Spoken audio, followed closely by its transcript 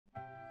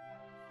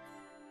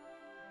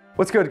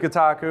What's good,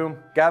 Kotaku?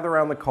 Gather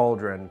around the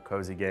cauldron,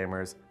 cozy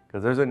gamers,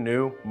 because there's a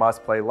new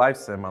must-play life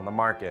sim on the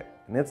market,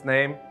 and its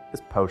name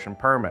is Potion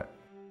Permit.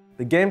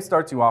 The game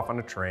starts you off on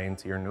a train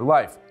to your new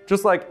life,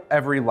 just like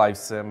every life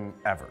sim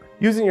ever.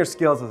 Using your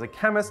skills as a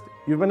chemist,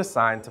 you've been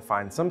assigned to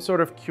find some sort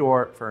of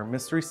cure for a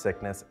mystery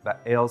sickness that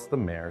ails the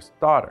mayor's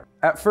daughter.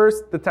 At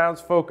first, the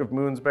townsfolk of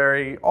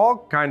Moonbury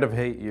all kind of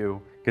hate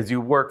you because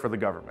you work for the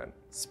government,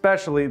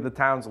 especially the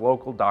town's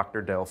local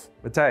Dr. Dilf,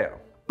 Mateo.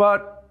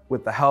 But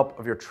with the help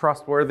of your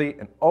trustworthy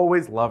and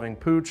always loving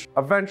pooch,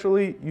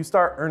 eventually you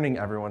start earning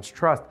everyone's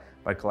trust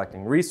by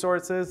collecting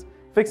resources,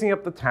 fixing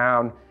up the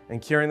town,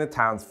 and curing the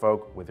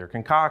townsfolk with your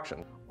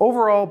concoction.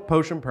 Overall,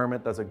 Potion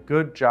Permit does a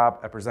good job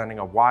at presenting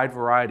a wide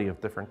variety of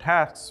different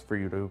tasks for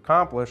you to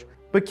accomplish,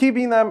 but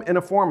keeping them in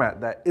a format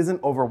that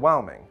isn't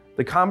overwhelming.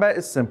 The combat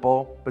is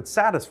simple, but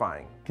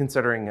satisfying,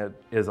 considering it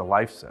is a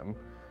life sim.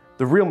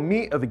 The real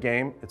meat of the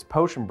game, its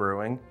potion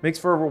brewing, makes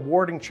for a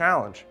rewarding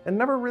challenge and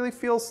never really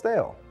feels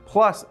stale.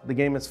 Plus, the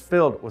game is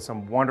filled with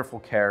some wonderful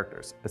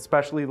characters,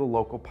 especially the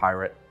local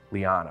pirate,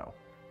 Liano.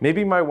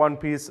 Maybe my One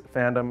Piece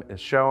fandom is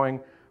showing,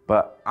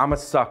 but I'm a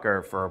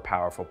sucker for a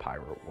powerful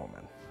pirate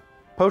woman.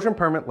 Potion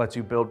Permit lets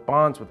you build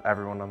bonds with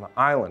everyone on the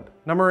island,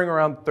 numbering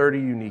around 30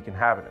 unique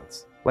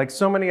inhabitants. Like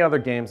so many other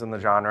games in the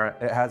genre,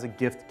 it has a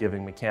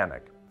gift-giving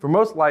mechanic. For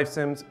most life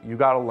sims, you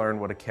gotta learn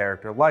what a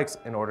character likes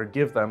in order to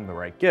give them the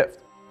right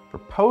gift. For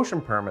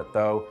Potion Permit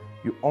though,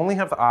 you only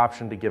have the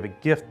option to give a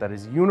gift that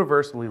is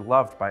universally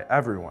loved by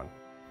everyone.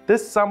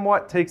 This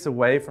somewhat takes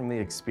away from the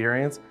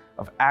experience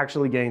of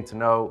actually getting to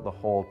know the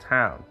whole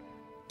town.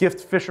 Gift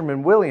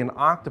Fisherman Willie an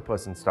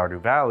octopus in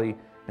Stardew Valley,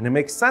 and it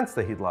makes sense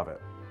that he'd love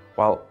it,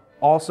 while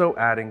also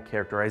adding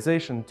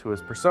characterization to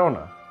his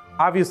persona.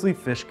 Obviously,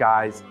 fish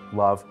guys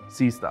love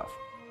sea stuff.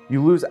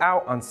 You lose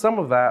out on some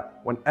of that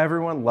when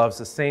everyone loves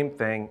the same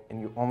thing and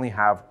you only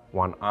have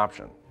one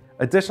option.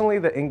 Additionally,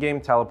 the in-game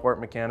teleport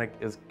mechanic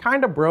is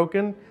kind of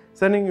broken,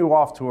 sending you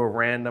off to a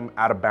random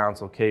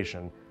out-of-bounds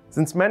location.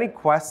 Since many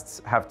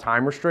quests have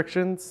time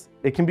restrictions,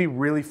 it can be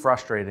really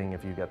frustrating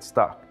if you get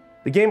stuck.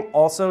 The game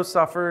also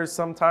suffers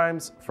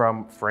sometimes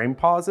from frame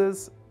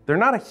pauses. They're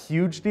not a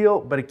huge deal,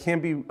 but it can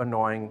be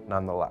annoying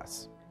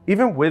nonetheless.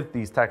 Even with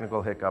these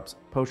technical hiccups,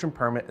 Potion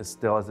Permit is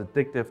still as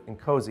addictive and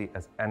cozy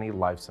as any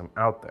life sim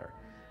out there.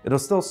 It'll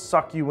still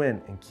suck you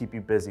in and keep you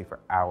busy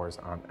for hours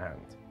on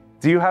end.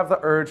 Do you have the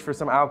urge for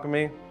some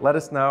alchemy? Let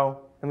us know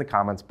in the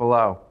comments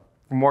below.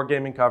 For more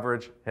gaming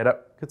coverage, hit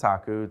up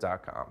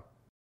Kotaku.com.